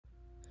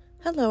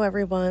Hello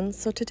everyone,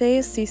 so today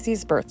is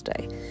CeCe's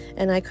birthday,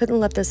 and I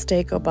couldn't let this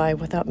day go by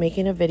without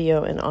making a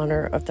video in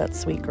honor of that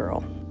sweet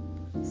girl.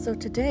 So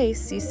today,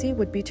 CeCe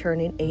would be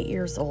turning 8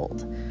 years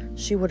old.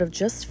 She would have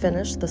just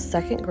finished the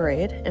 2nd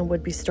grade and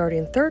would be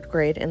starting 3rd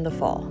grade in the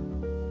fall.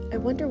 I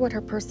wonder what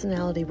her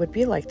personality would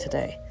be like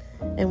today,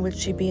 and would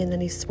she be in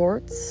any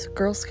sports,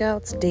 Girl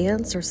Scouts,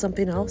 dance, or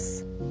something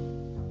else?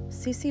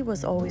 CeCe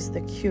was always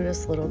the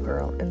cutest little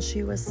girl, and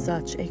she was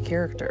such a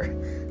character.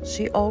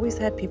 She always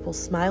had people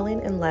smiling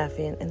and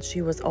laughing, and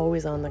she was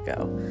always on the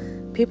go.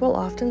 People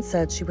often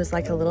said she was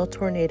like a little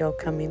tornado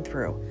coming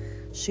through.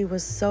 She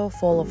was so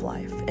full of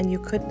life, and you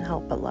couldn't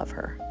help but love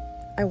her.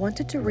 I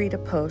wanted to read a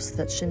post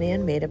that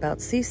Shanann made about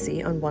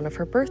CeCe on one of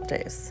her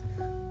birthdays.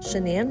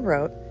 Shanann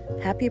wrote,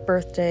 "Happy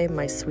birthday,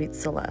 my sweet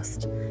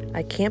Celeste.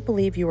 I can't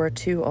believe you are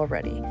 2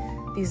 already.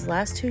 These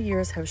last 2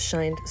 years have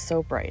shined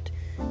so bright.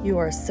 You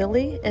are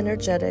silly,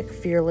 energetic,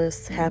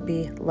 fearless,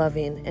 happy,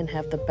 loving, and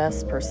have the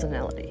best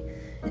personality.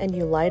 And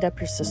you light up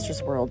your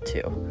sister's world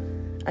too.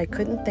 I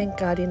couldn't thank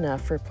God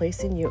enough for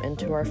placing you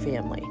into our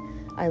family.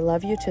 I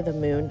love you to the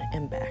moon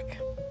and back."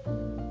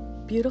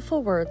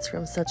 Beautiful words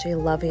from such a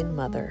loving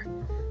mother.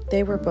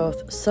 They were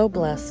both so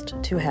blessed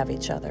to have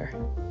each other.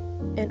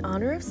 In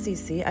honor of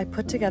CeCe, I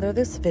put together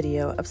this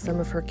video of some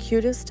of her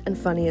cutest and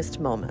funniest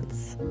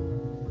moments.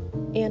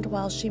 And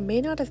while she may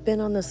not have been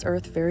on this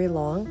earth very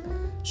long,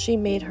 she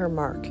made her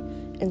mark,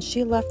 and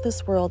she left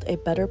this world a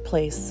better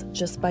place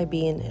just by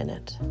being in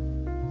it.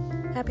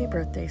 Happy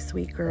birthday,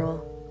 sweet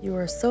girl. You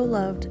are so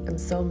loved and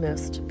so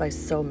missed by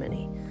so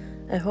many.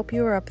 I hope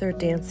you are up there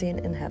dancing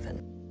in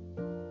heaven.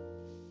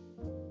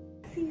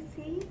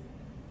 CeCe,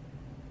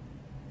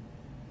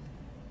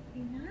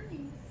 be nice.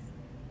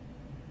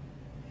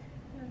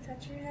 You want to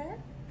touch your head?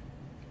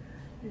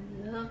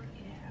 Look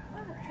at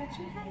her. Oh, touch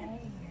your head.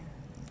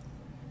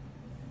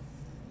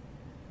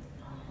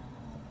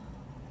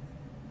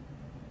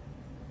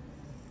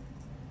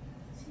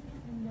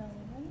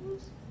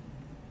 Nose.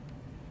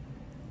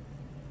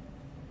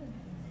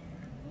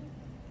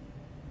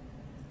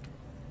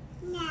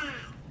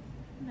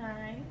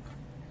 Nice.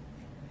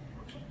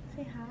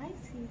 Say hi,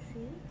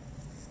 CeCe.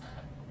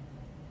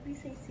 We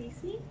say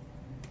CeCe.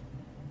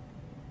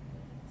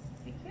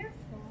 Be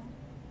careful.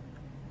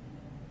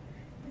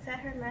 Is that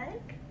her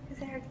leg? Is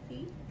that her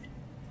feet?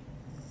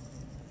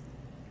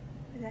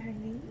 Is that her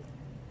knee?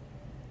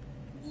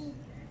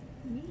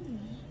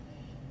 Knee.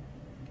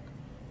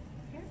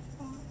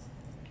 Careful.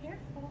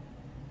 Careful.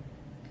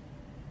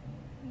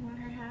 You want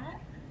her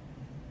hat?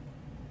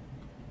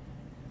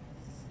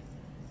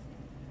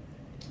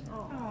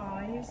 Oh,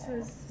 you're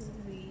so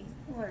sweet.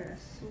 What a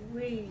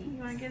sweet. You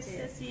want to give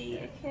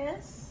Sissy a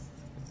kiss?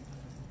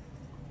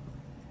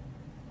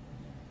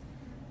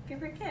 Give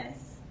her a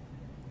kiss.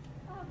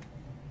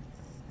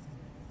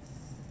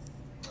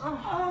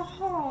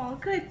 Oh,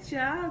 good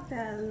job,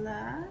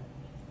 Bella.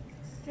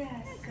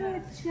 That's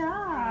Good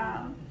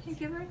job. Here,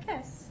 give her a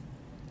kiss.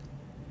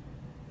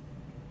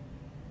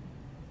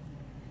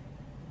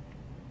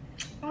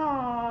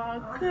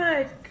 Oh,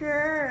 good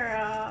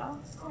girl.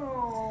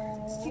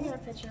 Oh. You got a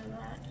picture of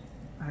that.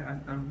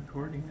 I'm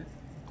recording it.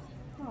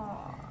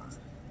 Oh.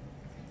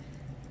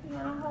 You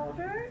want to hold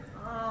her?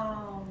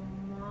 Oh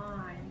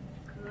my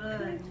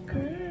goodness. Good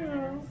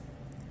girl.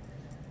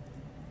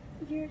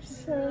 You're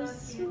so Look at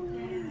sweet.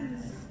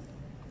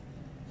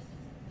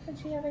 that. Did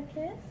she have a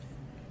kiss?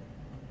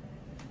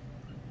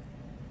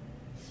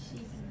 She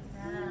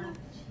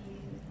loved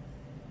you.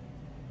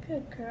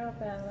 Good girl,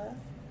 Bella.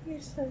 You're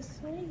so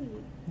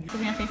sweet. So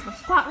we're gonna Facebook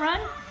squat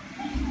run.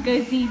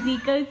 Go ZZ,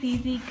 go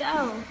ZZ,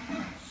 go.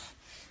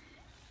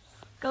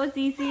 Go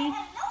ZZ.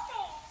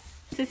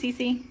 To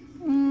CeCe.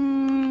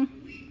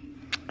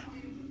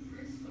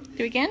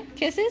 Do it again.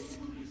 Kisses.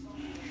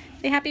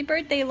 Say happy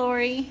birthday,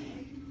 Lori.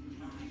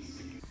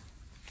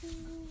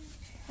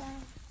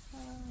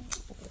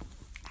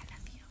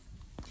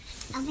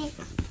 I love you.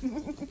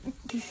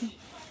 CeCe.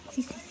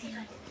 CeCe, say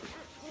hi.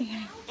 Say hi.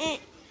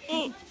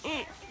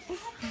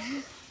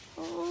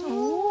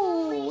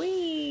 Oh,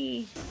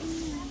 wee.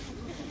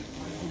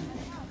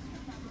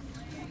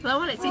 Blow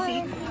on it,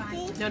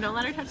 CeCe. No, don't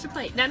let her touch the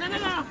plate. No, no, no,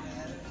 no.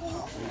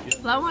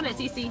 Blow on it,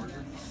 CeCe.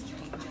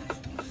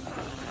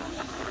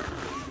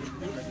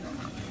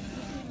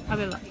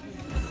 Okay, look.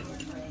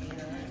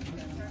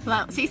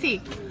 Blow.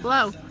 CeCe,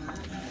 blow.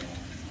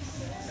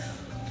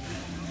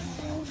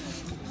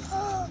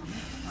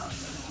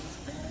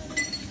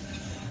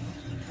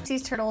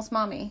 CeCe's turtle's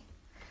mommy.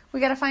 We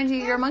gotta find you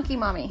your monkey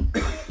mommy.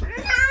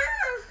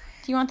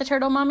 Do you want the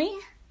turtle mommy?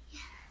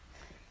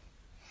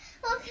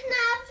 Well, can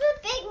I have the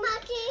big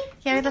monkey?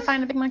 Yeah, we have to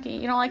find a big monkey.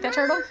 You don't like that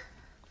turtle?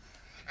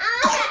 I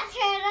want that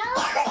turtle.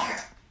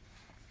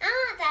 I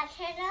want that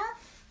turtle.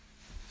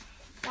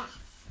 Yes.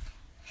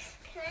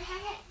 Can I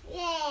have it?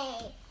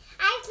 Yay.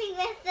 I think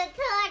that's the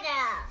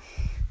turtle.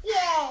 Yay,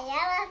 I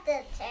love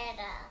the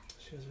turtle.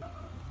 Turtle.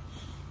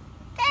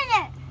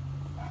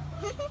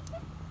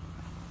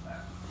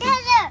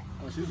 Turtle.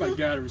 Oh, she's about to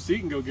get out a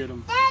receipt and go get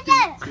them.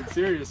 Turtle. Get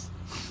serious.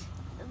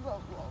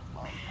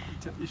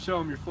 You show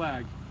them your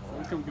flag.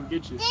 I'll come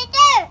get you.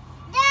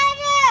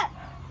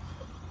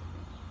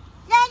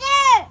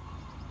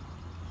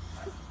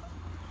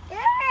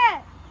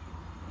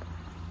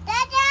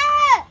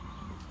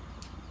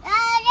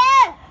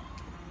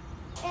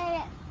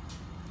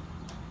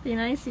 Be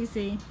nice,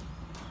 CeCe.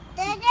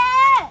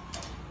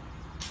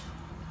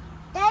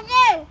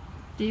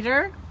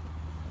 Dieter?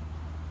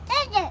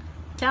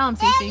 Tell him,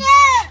 CeCe.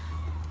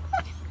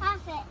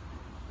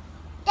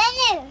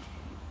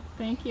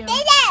 Thank you.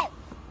 Dieter.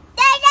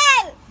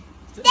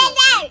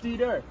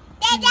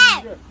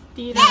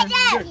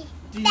 Dieter.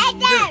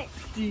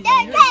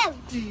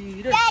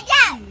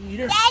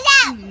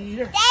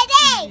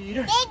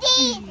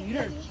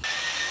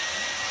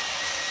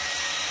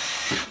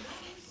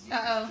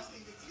 Uh-oh.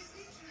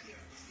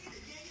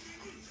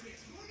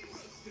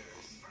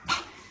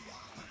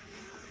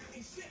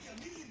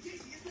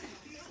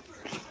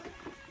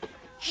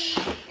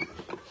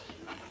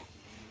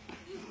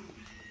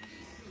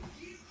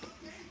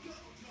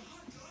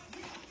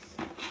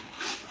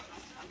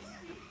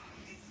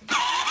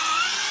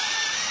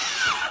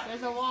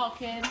 There's a wall,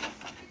 kid.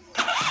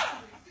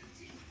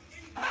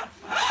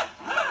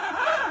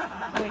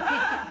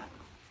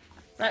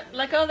 Wait,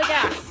 let go of the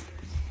gas.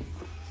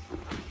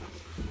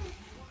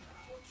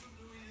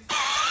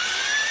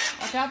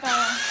 Watch out,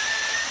 Bella.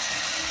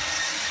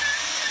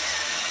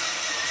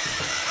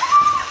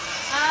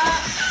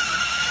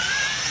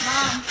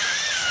 Mom.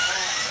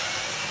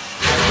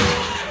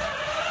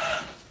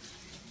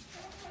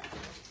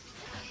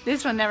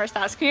 This one never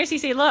stops. Come here,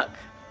 CeCe, look.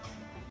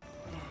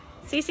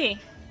 CeCe,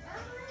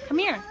 come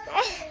here.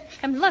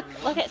 Come look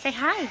at, say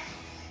hi.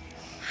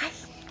 Hi.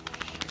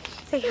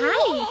 Say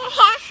hi.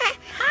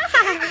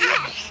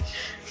 Hi.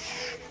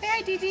 Say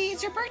hi, Dee Dee.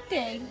 It's your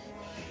birthday.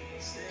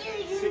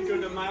 Cinco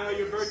de Mayo,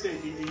 your birthday,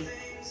 Dee.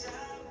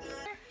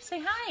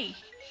 Say hi.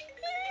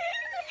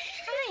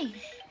 Hi.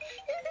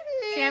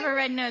 See, I have a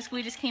red nose.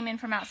 We just came in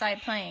from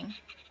outside playing.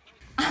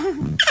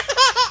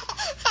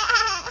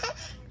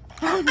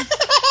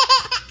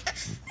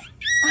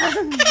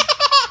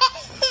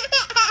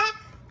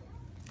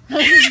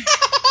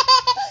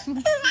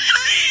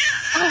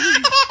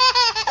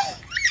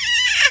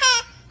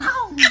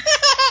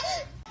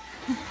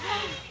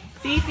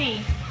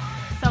 CeCe,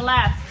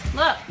 Celeste,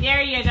 look,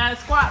 there you go,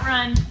 squat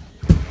run.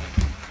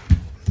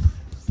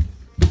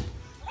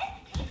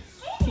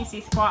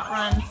 CeCe squat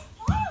runs.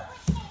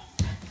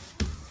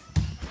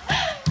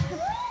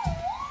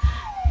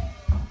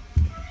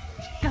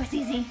 Go,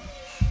 CeCe.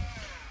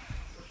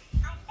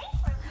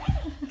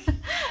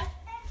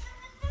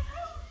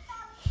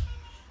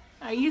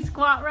 Are you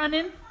squat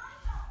running?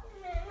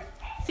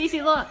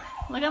 CeCe, look.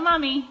 Look at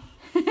mommy.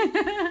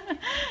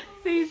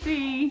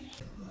 CeCe.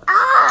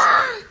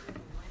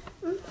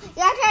 Your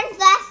turn,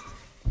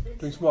 Celeste.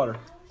 Drink some water.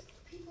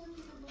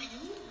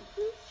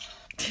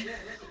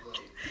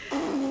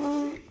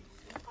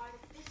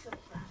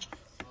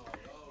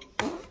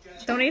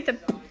 Don't eat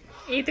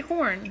the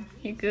corn,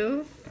 you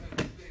goof.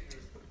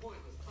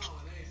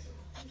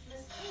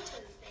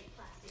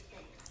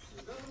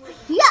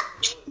 Yeah,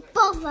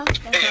 both of them.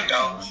 There you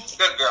go.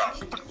 Good girl.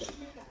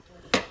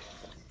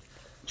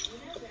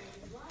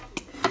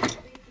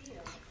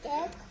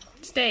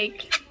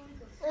 Steak.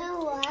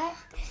 What?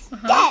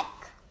 Uh-huh.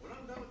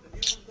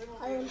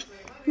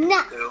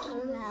 No.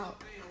 2,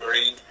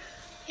 3,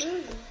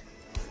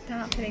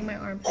 Stop hitting my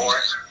arm. 4. I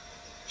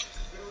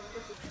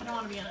don't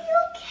want to be on it.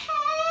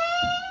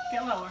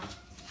 Get lower.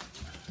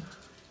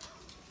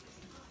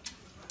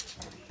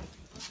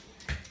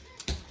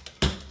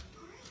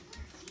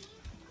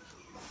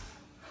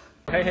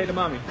 Hey to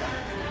mommy.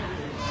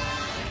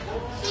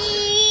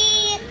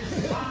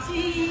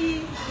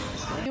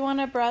 You want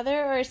a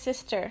brother or a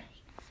sister?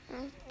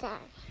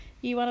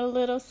 You want a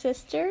little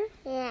sister?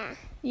 Yeah.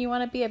 You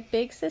want to be a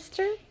big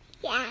sister?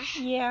 Yeah.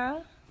 Yeah?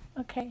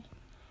 Okay.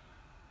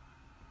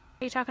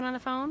 Are you talking on the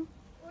phone?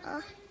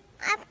 I'm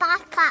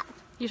Papa.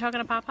 You talking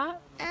to Papa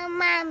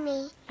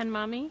Mommy. and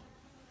Mommy?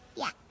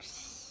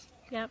 Yes.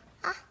 Yep.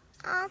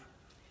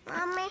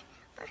 Mommy.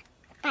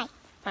 Bye.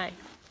 Bye.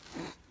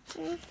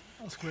 That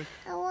was quick.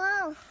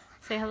 Hello.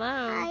 Say hello.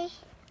 Hi.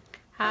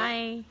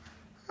 Hi.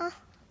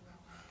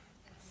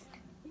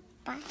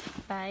 Bye.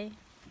 Bye.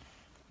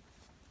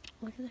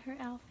 Look at her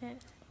outfit.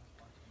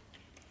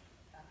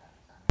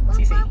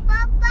 CeCe.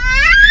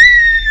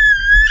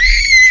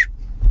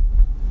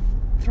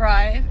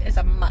 Thrive is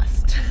a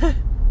must. You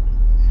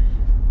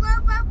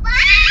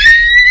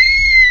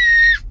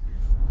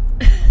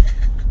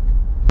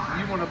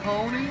want a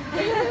pony?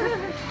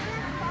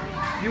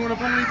 You want a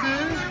pony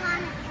too?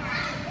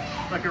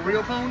 Like a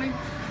real pony?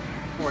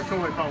 Or a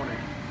toy pony?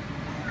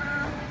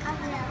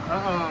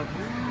 Uh-oh.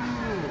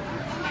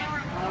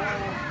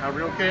 Ooh. A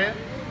real cat?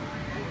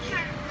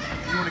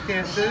 You want a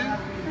cat too?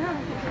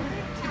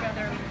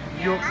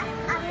 You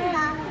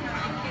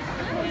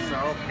so,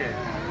 okay.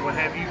 Well,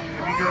 have you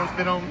girls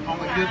been on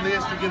the good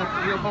list to get a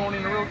real pony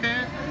and a real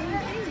cat?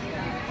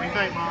 What do you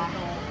think, Mom?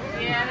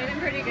 Yeah, they've been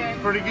pretty good.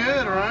 Pretty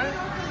good, right?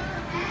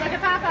 Look at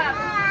Papa.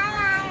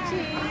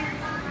 Cheese.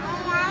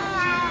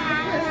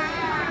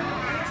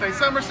 Say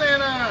Summer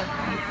Santa.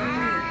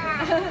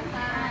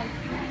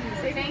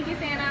 Say thank you,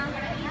 Santa.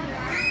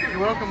 You're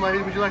welcome,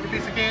 ladies. Would you like a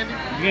piece of candy?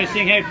 You gonna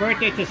sing happy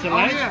birthday to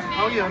Celeste?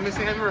 Oh yeah. Let me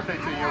sing happy birthday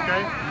to you,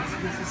 okay?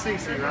 This is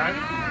CeCe, right?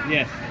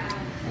 Yes.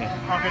 Yes.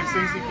 Okay,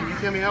 CeCe, can you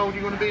tell me how old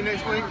you're going to be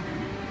next week?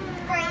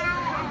 3.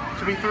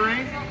 Should be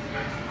 3?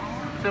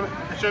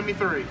 Show me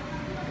 3.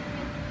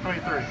 How many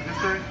 3? This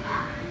 3?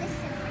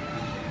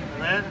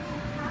 And that?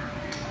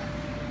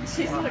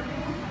 She's looking.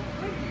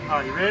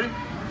 Are you ready?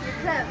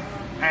 Close.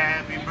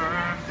 Happy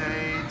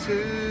birthday to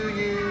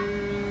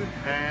you.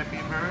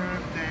 Happy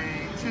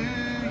birthday to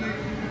you.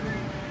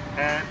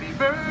 Happy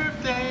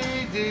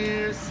birthday,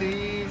 dear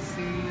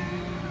CeCe.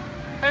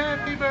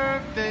 Happy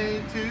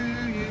birthday to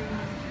you.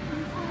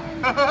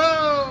 Ho, ho,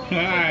 ho. All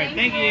right,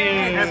 thank you.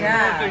 Happy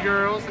birthday,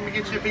 girls. Let me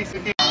get you a piece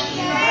of candy.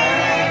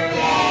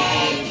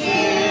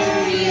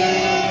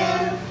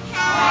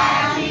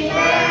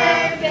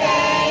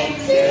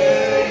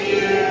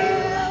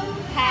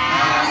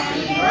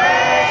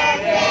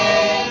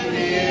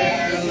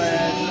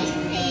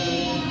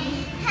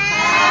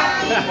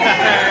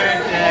 Happy